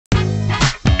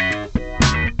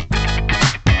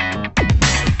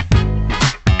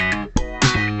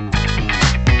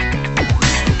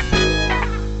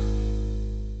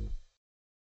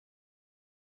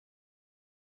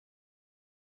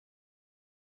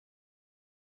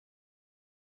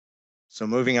So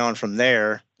moving on from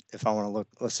there, if I want to look,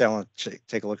 let's say I want to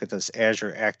take a look at this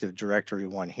Azure Active Directory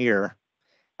one here.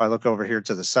 If I look over here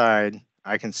to the side,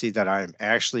 I can see that I'm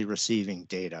actually receiving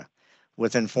data.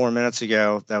 Within 4 minutes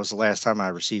ago, that was the last time I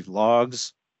received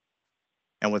logs.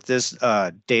 And with this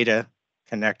data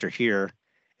connector here,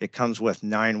 it comes with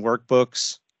 9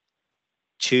 workbooks,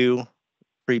 2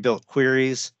 pre-built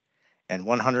queries, and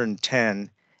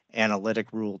 110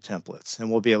 analytic rule templates.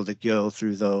 And we'll be able to go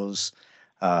through those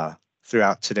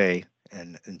throughout today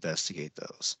and investigate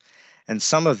those. And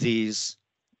some of these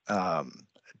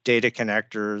data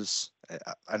connectors,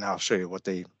 and I'll show you what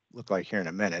they look like here in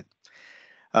a minute.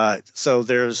 So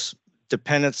there's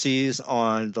dependencies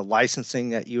on the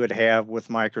licensing that you would have with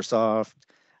Microsoft,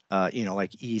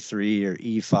 like E3 or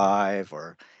E5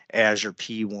 or Azure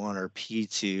P1 or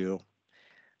P2,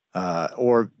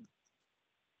 or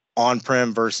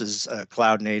on-prem versus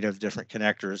cloud native, different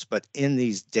connectors. But in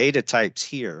these data types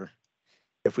here,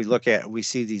 if we look at, we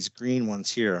see these green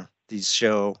ones here, these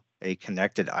show a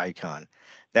connected icon.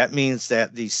 That means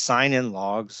that the sign-in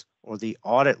logs or the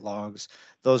audit logs,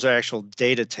 those are actual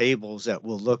data tables that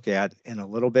we'll look at in a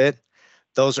little bit.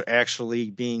 Those are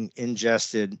actually being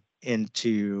ingested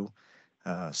into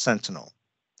Sentinel.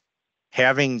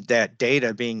 Having that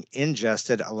data being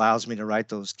ingested allows me to write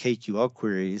those KQL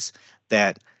queries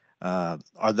that are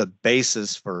the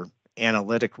basis for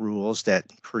analytic rules that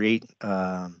create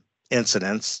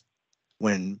incidents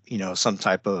when some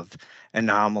type of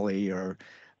anomaly or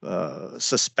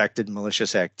suspected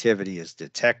malicious activity is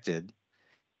detected,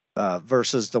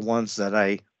 versus the ones that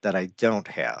I don't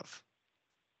have.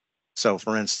 So,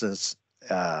 for instance,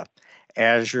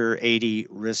 Azure AD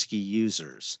risky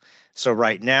users. So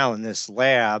right now in this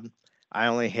lab, I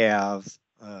only have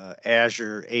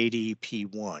Azure AD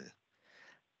P1.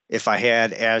 If I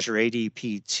had Azure AD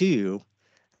P2,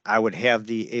 I would have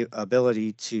the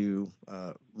ability to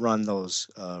run those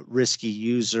risky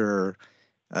user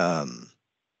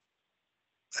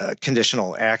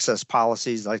conditional access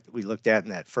policies like we looked at in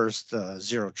that first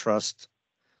zero trust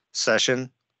session.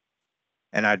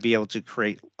 And I'd be able to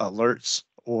create alerts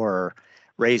or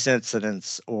raise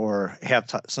incidents or have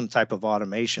some type of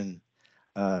automation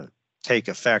take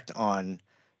effect on,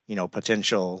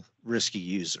 potential risky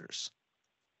users.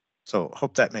 So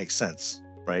hope that makes sense,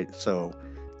 right? So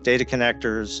data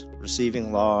connectors,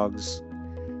 receiving logs,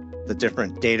 the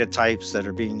different data types that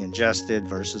are being ingested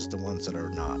versus the ones that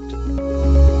are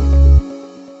not.